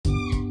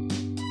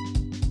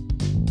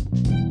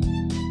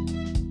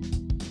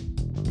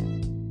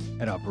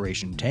At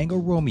Operation Tango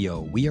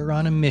Romeo, we are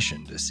on a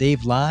mission to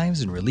save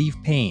lives and relieve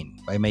pain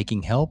by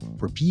making help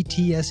for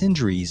PTS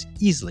injuries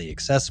easily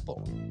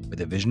accessible, with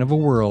a vision of a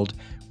world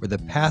where the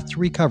path to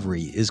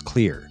recovery is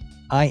clear.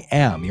 I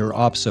am your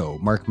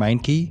OPSO, Mark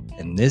Meinke,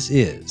 and this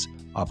is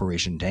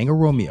Operation Tango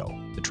Romeo,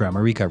 the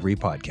Trauma Recovery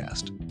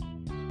Podcast.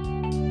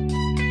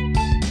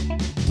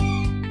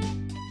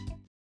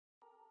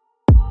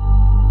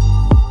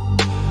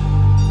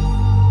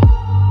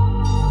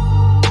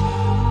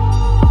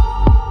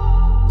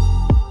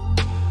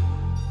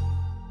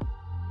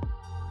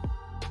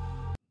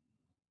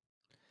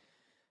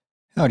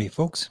 Howdy,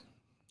 folks.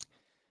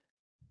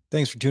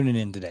 Thanks for tuning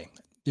in today.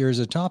 There's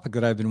a topic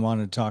that I've been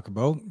wanting to talk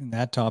about, and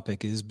that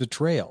topic is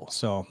betrayal.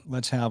 So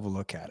let's have a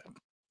look at it.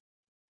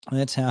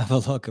 Let's have a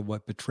look at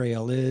what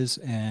betrayal is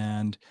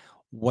and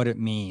what it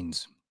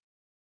means.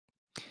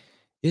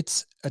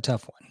 It's a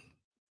tough one.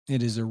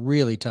 It is a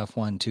really tough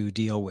one to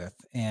deal with.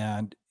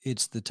 And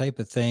it's the type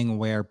of thing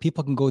where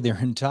people can go their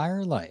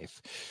entire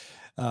life,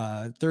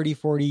 30,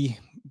 40,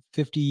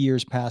 50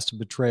 years past a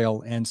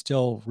betrayal, and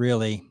still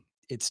really,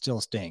 it still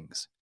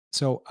stings.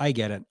 So I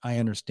get it. I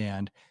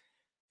understand.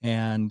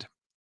 And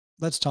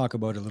let's talk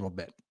about it a little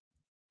bit.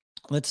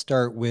 Let's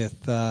start with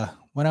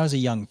when I was a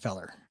young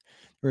feller.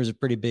 There was a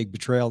pretty big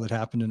betrayal that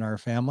happened in our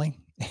family,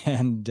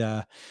 and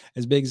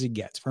as big as it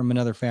gets, from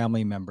another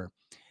family member.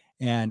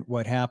 And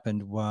what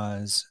happened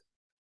was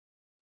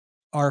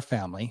our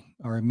family,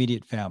 our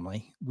immediate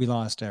family, we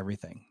lost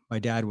everything. My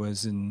dad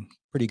was in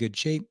pretty good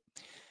shape,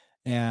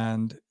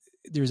 and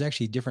there's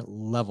actually different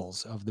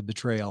levels of the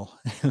betrayal.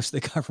 It was the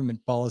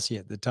government policy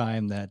at the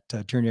time that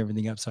turned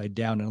everything upside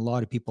down, and a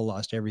lot of people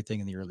lost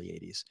everything in the early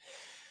 80s.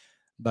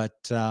 But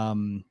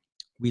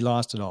we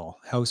lost it all.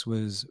 House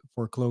was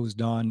foreclosed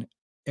on,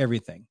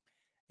 everything.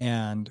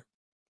 And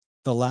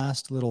the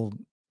last little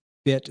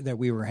bit that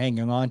we were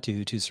hanging on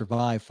to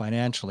survive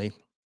financially,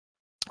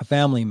 a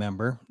family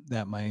member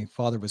that my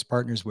father was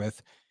partners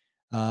with,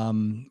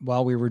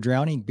 while we were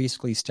drowning,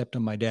 basically stepped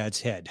on my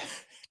dad's head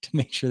to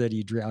make sure that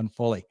he drowned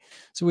fully.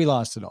 So we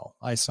lost it all.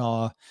 I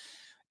saw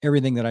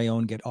everything that I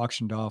owned get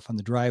auctioned off on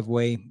the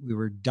driveway. We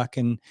were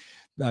ducking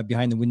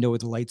behind the window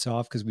with the lights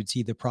off because we'd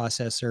see the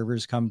process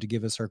servers come to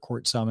give us our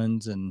court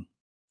summons, and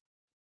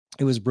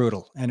it was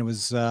brutal. And it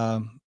was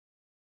the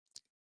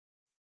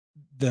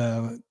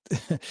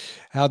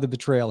how the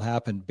betrayal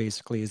happened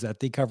basically is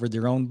that they covered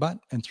their own butt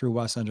and threw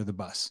us under the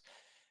bus.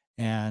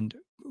 And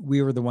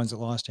we were the ones that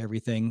lost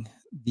everything.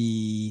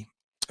 The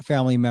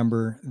family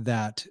member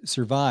that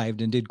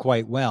survived and did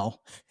quite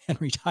well and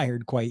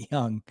retired quite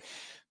young,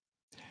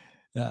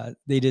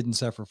 they didn't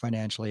suffer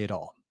financially at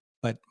all.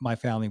 But my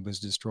family was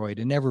destroyed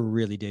and never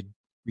really did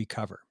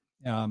recover.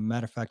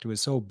 Matter of fact, it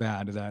was so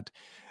bad that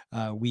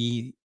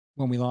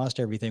when we lost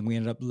everything, we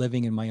ended up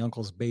living in my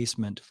uncle's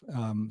basement.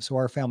 So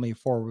our family of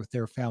four with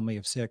their family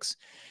of six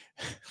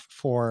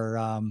for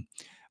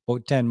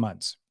about 10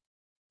 months,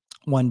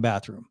 one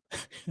bathroom.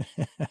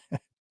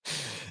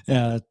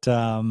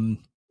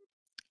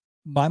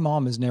 My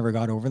mom has never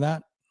got over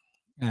that.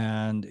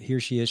 And here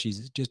she is.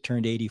 She's just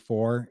turned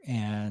 84,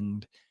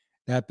 and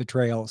that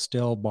betrayal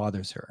still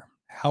bothers her.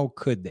 How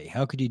could they?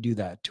 How could you do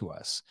that to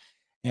us?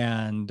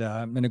 And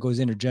it goes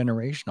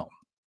intergenerational.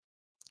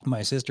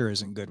 My sister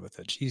isn't good with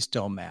it. She's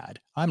still mad.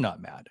 I'm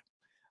not mad.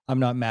 I'm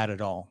not mad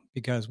at all,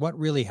 because what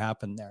really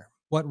happened there?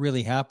 What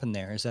really happened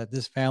there is that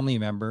this family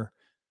member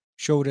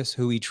showed us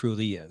who he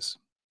truly is.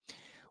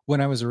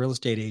 When I was a real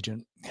estate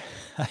agent,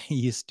 I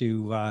used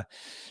to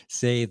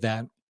say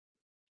that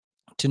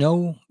to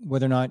know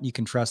whether or not you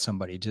can trust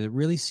somebody, to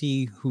really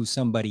see who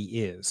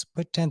somebody is,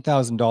 put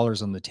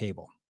 $10,000 on the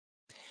table.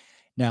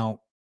 Now,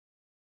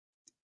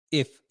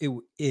 if it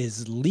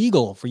is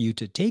legal for you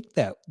to take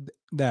that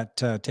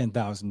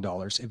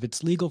 $10,000, if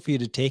it's legal for you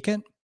to take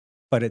it,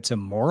 but it's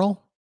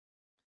immoral,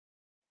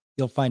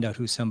 you'll find out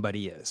who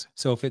somebody is.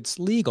 So if it's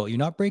legal, you're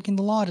not breaking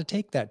the law to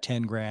take that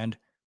 10 grand,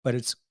 but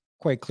it's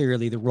quite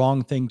clearly the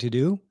wrong thing to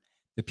do.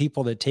 The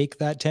people that take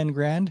that 10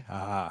 grand,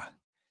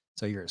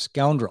 so you're a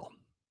scoundrel.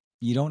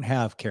 You don't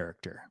have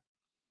character.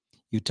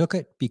 You took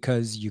it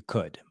because you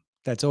could.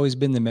 That's always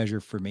been the measure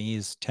for me,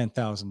 is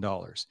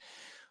 $10,000.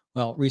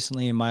 Well,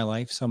 recently in my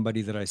life,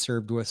 somebody that I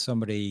served with, a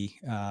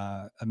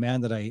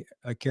man that I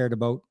cared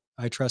about,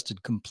 I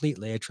trusted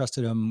completely. I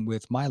trusted him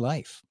with my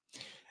life,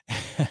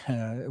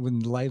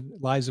 with the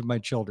lives of my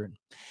children.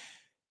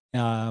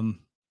 In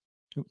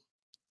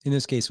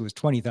this case, it was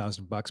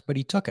 $20,000, but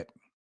he took it.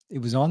 It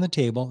was on the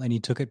table, and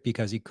he took it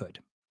because he could.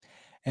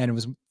 And it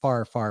was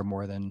far, far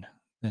more than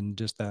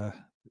just the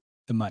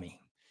money.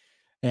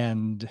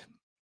 And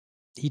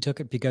he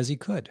took it because he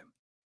could.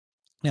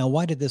 Now,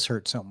 why did this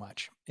hurt so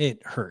much?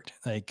 It hurt.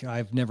 Like,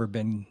 I've never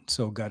been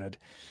so gutted.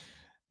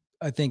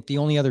 I think the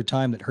only other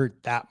time that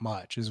hurt that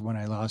much is when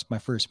I lost my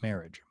first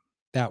marriage.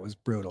 That was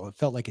brutal. It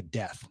felt like a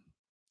death.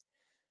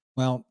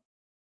 Well,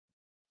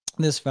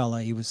 this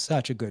fella, he was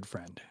such a good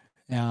friend.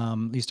 At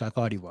least I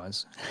thought he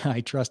was.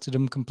 I trusted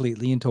him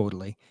completely and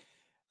totally.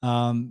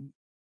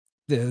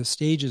 The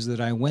stages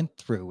that I went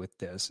through with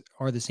this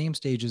are the same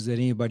stages that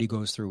anybody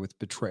goes through with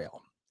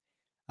betrayal.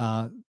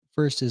 Uh,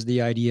 First is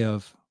the idea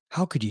of,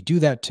 how could you do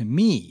that to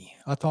me?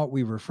 I thought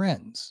we were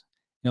friends.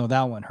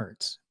 That one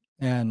hurts.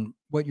 And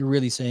what you're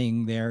really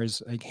saying there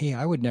is like, hey,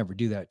 I would never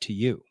do that to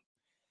you.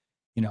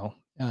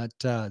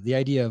 The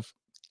idea of,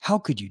 how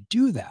could you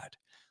do that?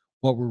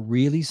 What we're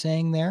really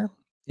saying there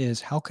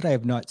is, how could I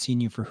have not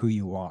seen you for who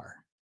you are?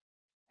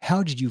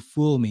 How did you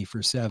fool me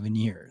for 7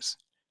 years?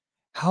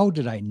 How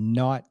did I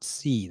not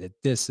see that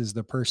this is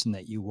the person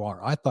that you are?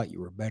 I thought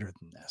you were better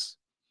than this.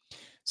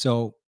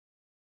 So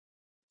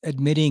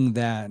admitting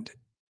that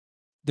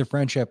the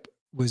friendship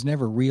was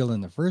never real in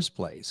the first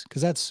place,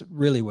 because that's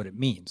really what it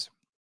means.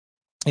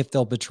 If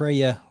they'll betray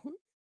you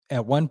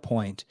at one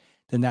point,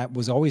 then that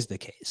was always the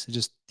case. It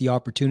just the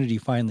opportunity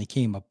finally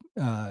came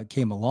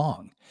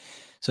along.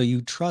 So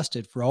you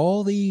trusted for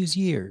all these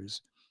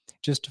years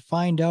just to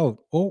find out,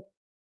 oh,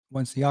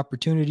 once the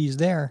opportunity is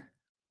there,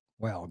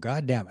 well,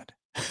 God damn it.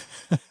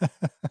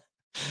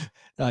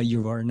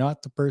 You are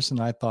not the person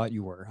I thought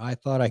you were. I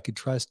thought I could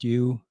trust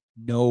you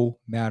no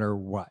matter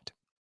what.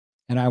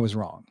 And I was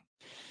wrong.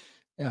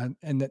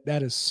 And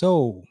that is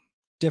so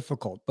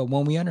difficult. But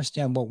when we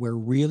understand what we're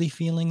really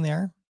feeling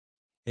there,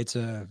 it's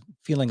a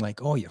feeling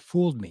like, oh, you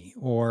fooled me,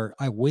 or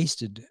I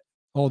wasted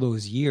all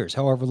those years,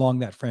 however long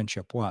that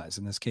friendship was.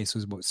 In this case, it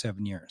was about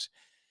 7 years.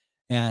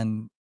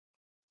 And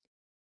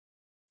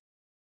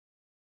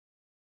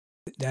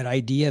that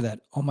idea that,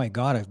 oh my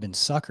God, I've been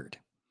suckered.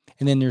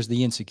 And then there's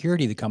the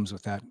insecurity that comes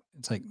with that.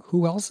 It's like,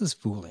 who else is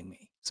fooling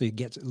me? So you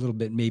get a little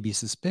bit maybe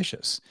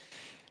suspicious.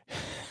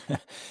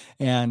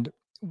 And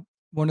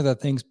one of the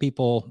things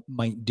people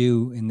might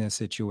do in this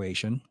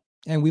situation,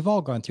 and we've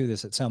all gone through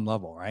this at some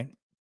level, right?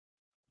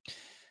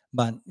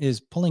 But is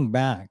pulling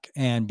back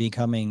and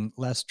becoming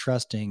less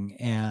trusting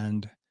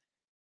and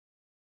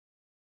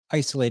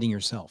isolating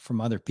yourself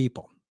from other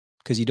people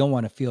because you don't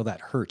want to feel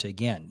that hurt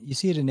again. You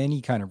see it in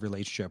any kind of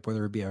relationship,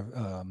 whether it be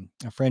a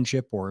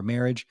friendship or a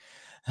marriage.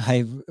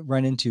 I've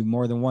run into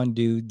more than one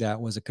dude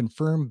that was a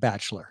confirmed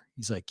bachelor.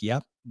 He's like,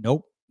 yep,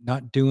 nope,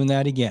 not doing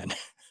that again.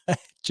 It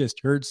just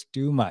hurts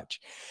too much.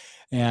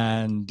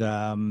 And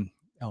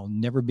I'll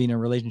never be in a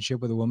relationship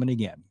with a woman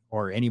again,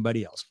 or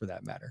anybody else for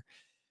that matter.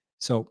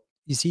 So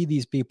you see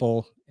these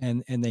people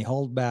and they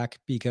hold back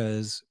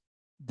because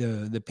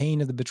the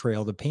pain of the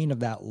betrayal, the pain of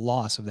that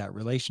loss of that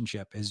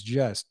relationship is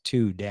just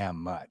too damn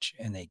much,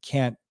 and they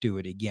can't do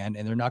it again,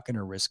 and they're not going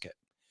to risk it.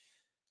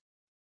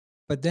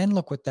 But then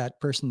look what that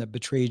person that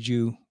betrayed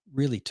you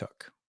really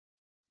took.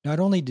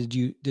 Not only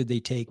did they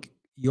take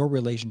your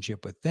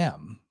relationship with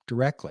them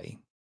directly,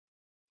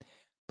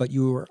 but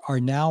you are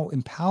now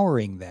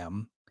empowering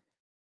them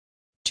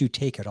to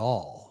take it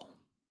all,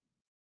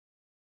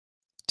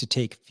 to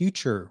take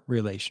future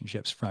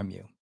relationships from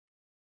you.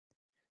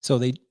 So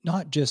they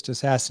not just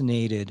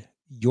assassinated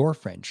your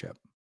friendship,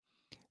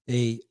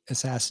 they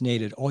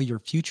assassinated all your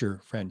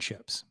future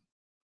friendships.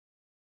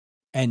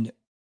 And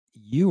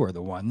you are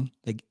the one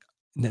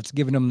that's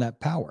given them that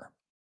power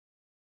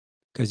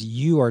because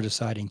you are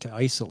deciding to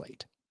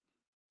isolate.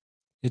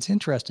 It's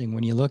interesting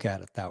when you look at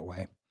it that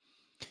way.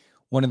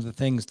 One of the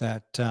things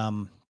that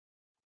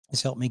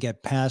has helped me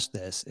get past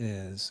this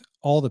is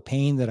all the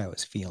pain that I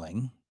was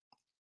feeling,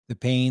 the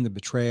pain, the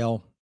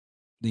betrayal,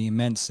 the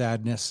immense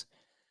sadness.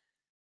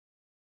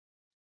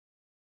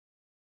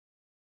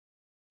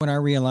 When I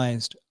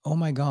realized, oh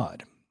my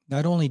God,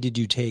 not only did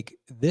you take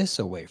this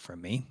away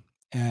from me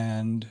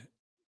and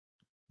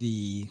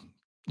the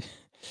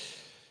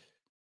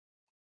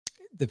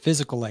the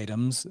physical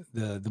items,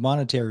 the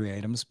monetary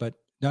items, but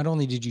not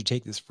only did you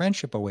take this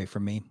friendship away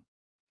from me,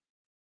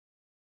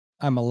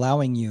 I'm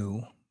allowing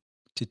you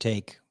to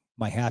take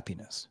my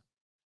happiness,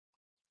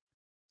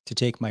 to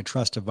take my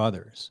trust of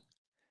others,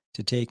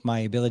 to take my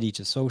ability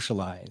to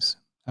socialize.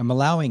 I'm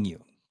allowing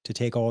you to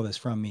take all this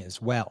from me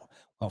as well.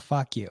 Well,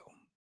 fuck you.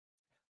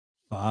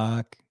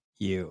 Fuck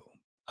you.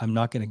 I'm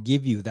not going to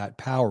give you that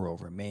power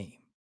over me.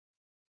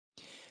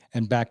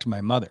 And back to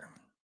my mother.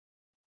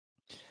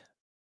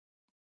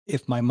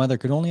 If my mother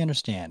could only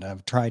understand,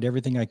 I've tried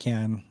everything I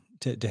can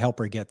to help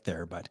her get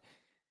there, but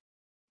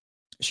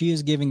she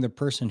is giving the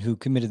person who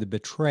committed the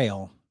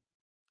betrayal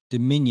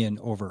dominion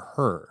over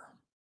her.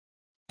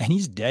 And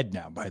he's dead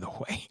now, by the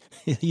way.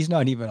 He's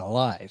not even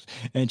alive.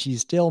 And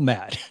she's still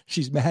mad.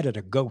 She's mad at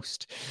a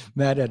ghost,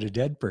 mad at a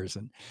dead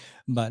person.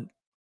 But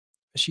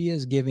she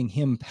is giving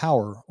him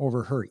power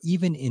over her,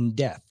 even in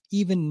death,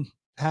 even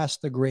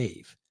past the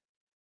grave,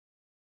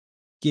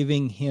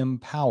 giving him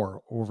power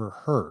over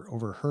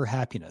her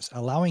happiness,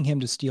 allowing him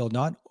to steal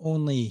not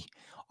only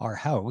our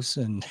house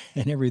and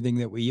everything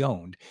that we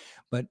owned,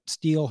 but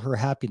steal her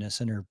happiness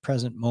in her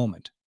present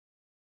moment,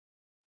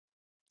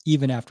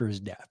 even after his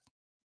death.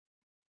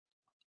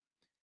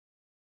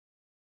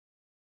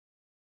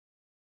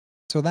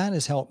 So that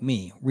has helped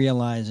me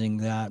realizing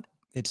that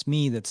it's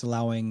me that's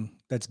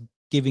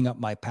giving up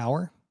my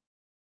power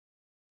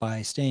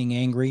by staying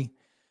angry,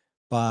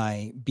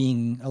 by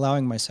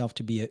allowing myself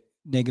to be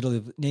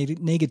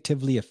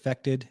negatively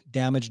affected,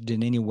 damaged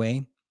in any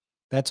way.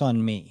 That's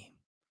on me.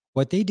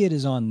 What they did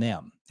is on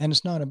them, and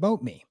it's not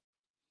about me.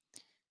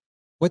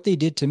 What they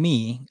did to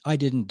me, I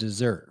didn't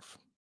deserve.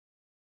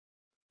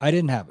 I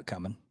didn't have it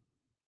coming.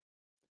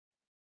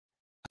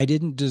 I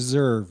didn't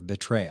deserve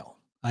betrayal.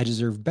 I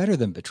deserve better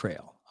than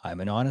betrayal.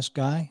 I'm an honest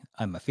guy.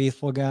 I'm a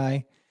faithful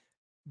guy.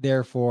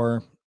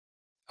 Therefore,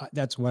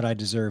 that's what I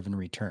deserve in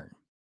return.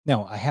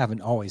 Now, I haven't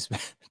always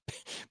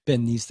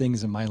been these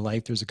things in my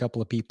life. There's a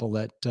couple of people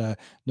that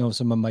know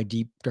some of my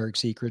deep, dark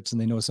secrets, and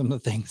they know some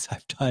of the things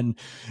I've done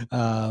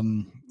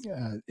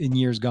in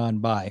years gone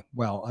by.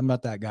 Well, I'm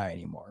not that guy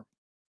anymore.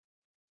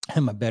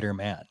 I'm a better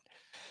man.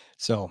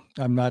 So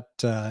I'm not,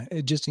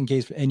 just in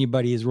case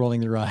anybody is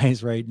rolling their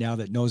eyes right now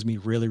that knows me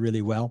really,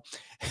 really well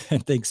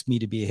and thinks me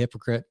to be a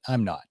hypocrite,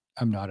 I'm not.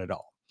 I'm not at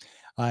all.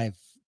 I've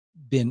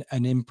been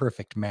an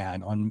imperfect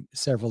man on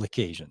several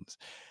occasions,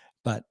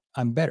 but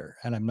I'm better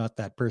and I'm not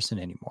that person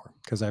anymore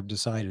because I've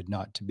decided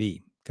not to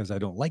be because I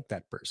don't like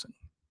that person.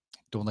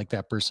 Don't like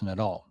that person at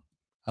all.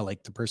 I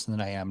like the person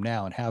that I am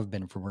now and have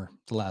been for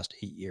the last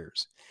 8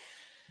 years.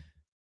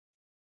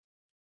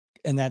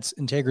 And that's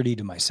integrity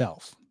to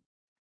myself,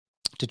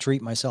 to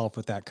treat myself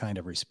with that kind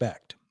of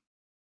respect,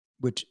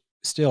 which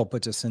still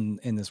puts us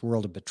in this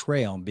world of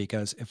betrayal,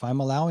 because if I'm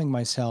allowing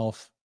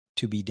myself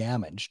to be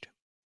damaged,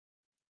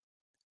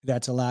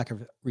 that's a lack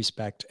of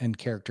respect and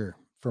character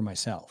for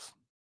myself.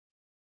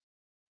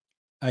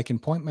 I can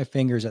point my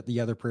fingers at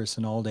the other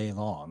person all day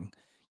long.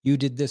 You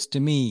did this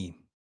to me.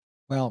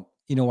 Well,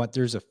 you know what?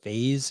 There's a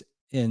phase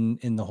in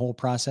the whole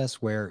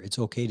process where it's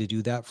okay to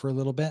do that for a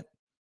little bit,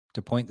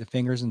 to point the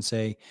fingers and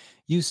say,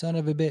 "You son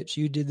of a bitch,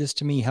 you did this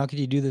to me. How could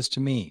you do this to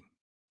me?"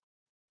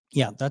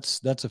 Yeah,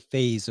 that's a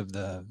phase of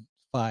the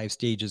 5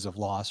 stages of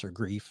loss or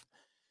grief,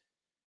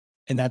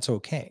 and that's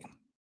okay.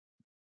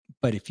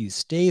 But if you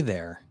stay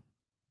there,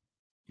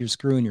 you're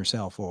screwing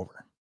yourself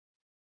over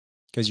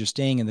because you're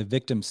staying in the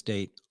victim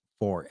state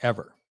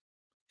forever.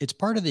 It's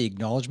part of the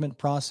acknowledgement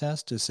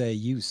process to say,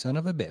 "You son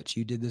of a bitch,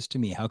 you did this to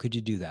me. How could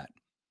you do that?"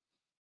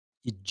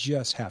 You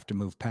just have to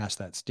move past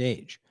that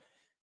stage.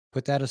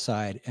 Put that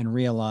aside and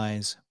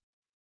realize,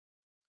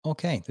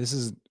 okay, this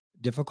is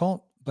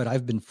difficult, but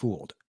I've been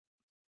fooled.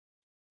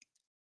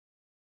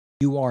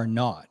 You are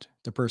not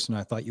the person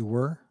I thought you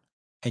were,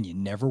 and you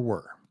never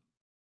were.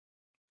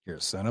 You're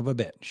a son of a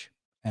bitch,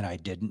 and I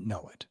didn't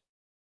know it.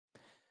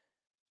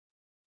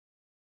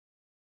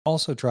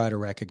 Also, try to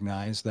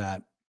recognize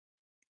that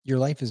your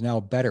life is now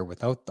better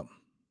without them.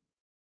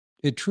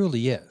 It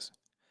truly is.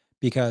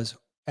 Because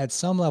at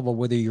some level,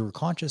 whether you're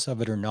conscious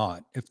of it or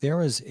not, if there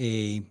was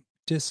a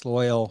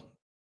disloyal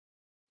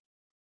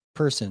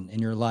person in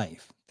your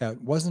life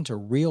that wasn't a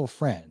real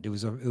friend, it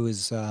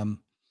was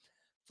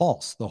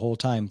false the whole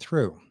time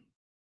through.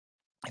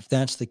 If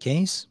that's the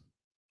case,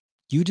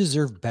 you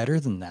deserve better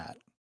than that.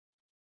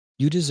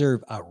 You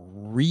deserve a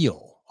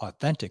real,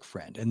 authentic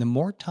friend. And the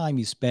more time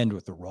you spend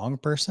with the wrong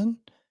person,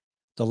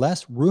 the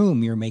less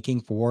room you're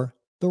making for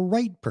the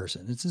right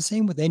person. It's the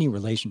same with any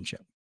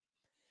relationship.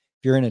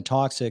 If you're in a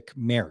toxic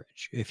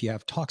marriage, if you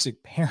have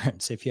toxic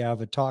parents, if you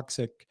have a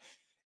toxic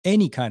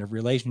any kind of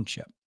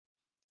relationship,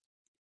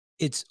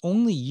 it's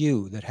only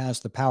you that has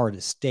the power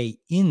to stay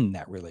in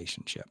that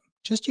relationship.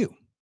 Just you.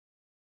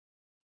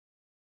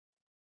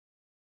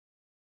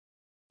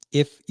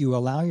 If you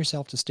allow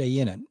yourself to stay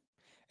in it,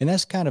 and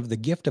that's kind of the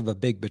gift of a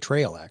big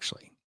betrayal,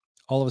 actually.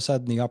 All of a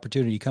sudden, the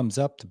opportunity comes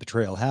up, the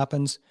betrayal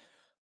happens.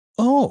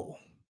 Oh,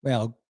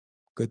 well,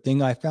 good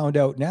thing I found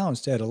out now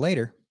instead of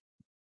later.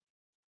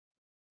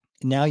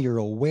 Now you're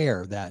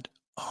aware that,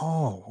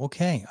 oh,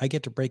 okay, I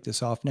get to break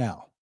this off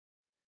now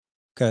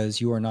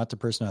because you are not the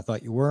person I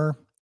thought you were.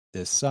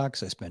 This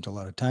sucks. I spent a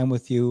lot of time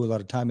with you, a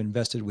lot of time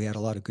invested. We had a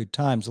lot of good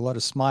times, a lot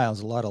of smiles,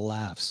 a lot of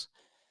laughs,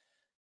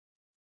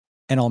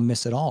 and I'll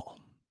miss it all.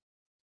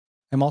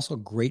 I'm also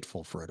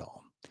grateful for it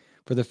all.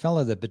 For the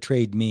fellow that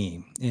betrayed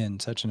me in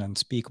such an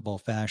unspeakable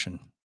fashion,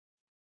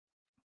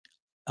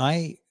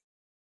 I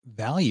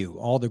value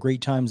all the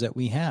great times that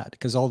we had,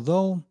 because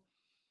although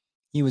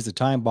he was a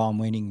time bomb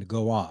waiting to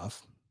go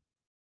off,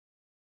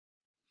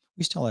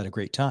 we still had a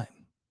great time.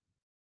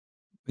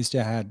 We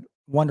still had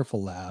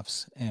wonderful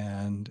laughs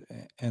and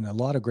a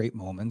lot of great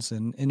moments,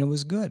 and it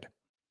was good.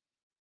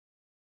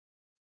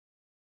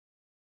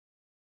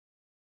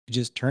 It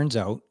just turns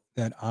out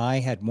that I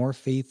had more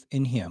faith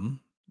in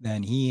him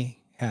than he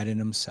had in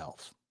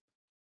himself,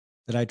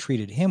 that I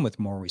treated him with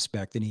more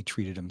respect than he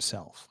treated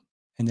himself,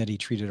 and that he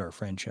treated our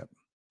friendship.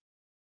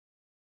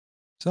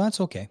 So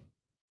that's okay.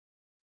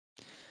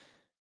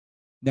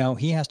 Now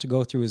he has to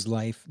go through his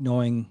life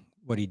knowing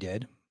what he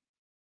did.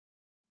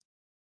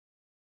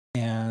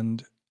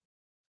 And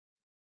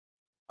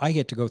I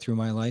get to go through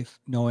my life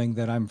knowing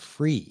that I'm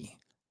free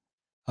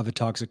of a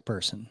toxic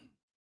person.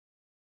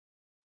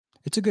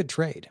 It's a good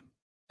trade,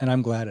 and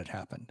I'm glad it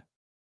happened.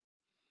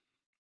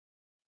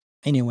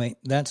 Anyway,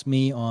 that's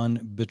me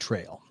on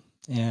betrayal.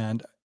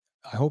 And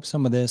I hope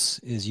some of this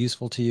is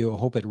useful to you. I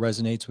hope it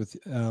resonates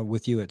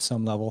with you at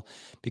some level,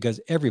 because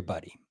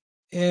everybody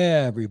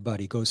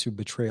goes through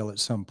betrayal at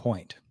some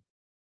point.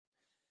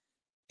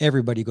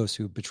 Everybody goes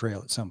through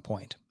betrayal at some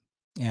point,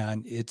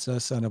 and it's a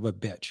son of a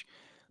bitch.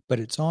 But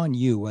it's on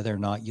you whether or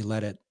not you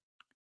let it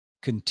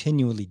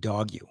continually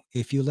dog you.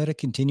 If you let it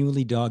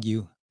continually dog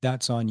you,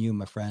 that's on you,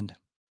 my friend.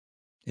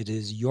 It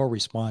is your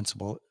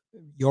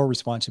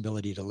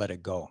responsibility to let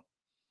it go.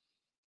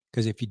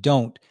 Because if you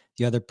don't,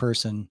 the other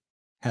person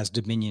has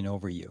dominion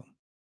over you,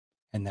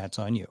 and that's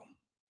on you.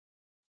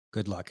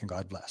 Good luck and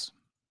God bless.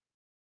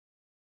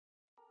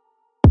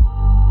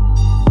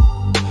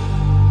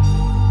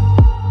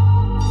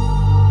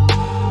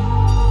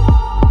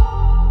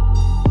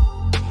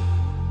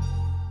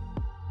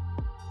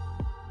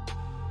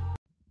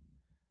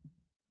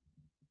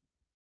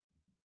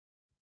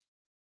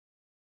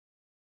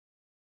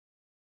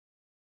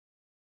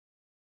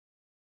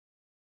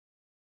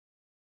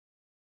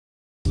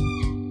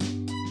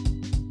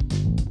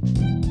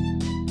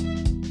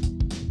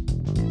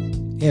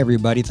 Hey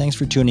everybody, thanks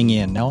for tuning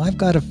in. Now I've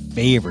got a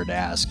favor to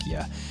ask you.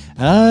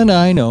 And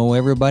I know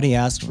everybody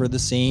asks for the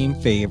same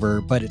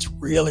favor, but it's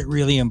really,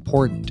 really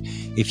important.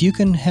 If you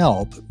can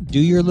help,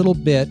 do your little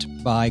bit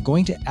by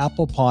going to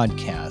Apple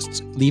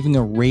Podcasts, leaving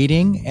a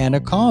rating and a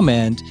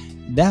comment.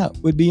 That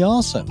would be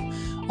awesome.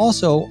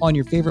 Also, on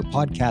your favorite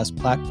podcast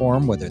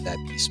platform, whether that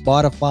be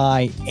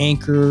Spotify,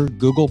 Anchor,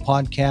 Google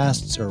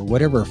Podcasts, or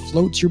whatever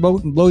floats your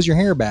boat and blows your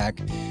hair back,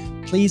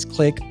 please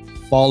click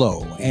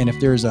follow. And if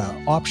there's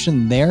an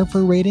option there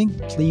for rating,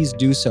 please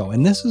do so.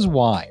 And this is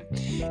why.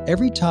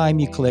 Every time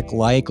you click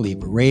like,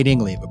 leave a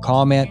rating, leave a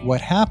comment,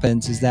 what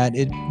happens is that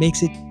it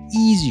makes it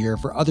easier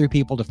for other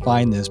people to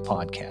find this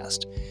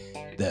podcast.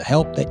 The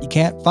help that you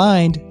can't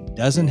find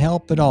doesn't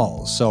help at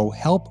all. So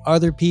help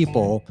other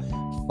people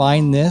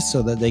find this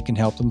so that they can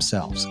help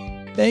themselves.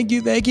 Thank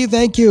you, thank you,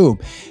 thank you.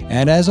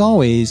 And as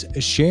always,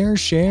 share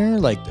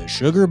like the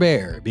sugar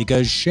bear,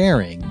 because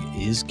sharing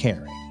is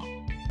caring.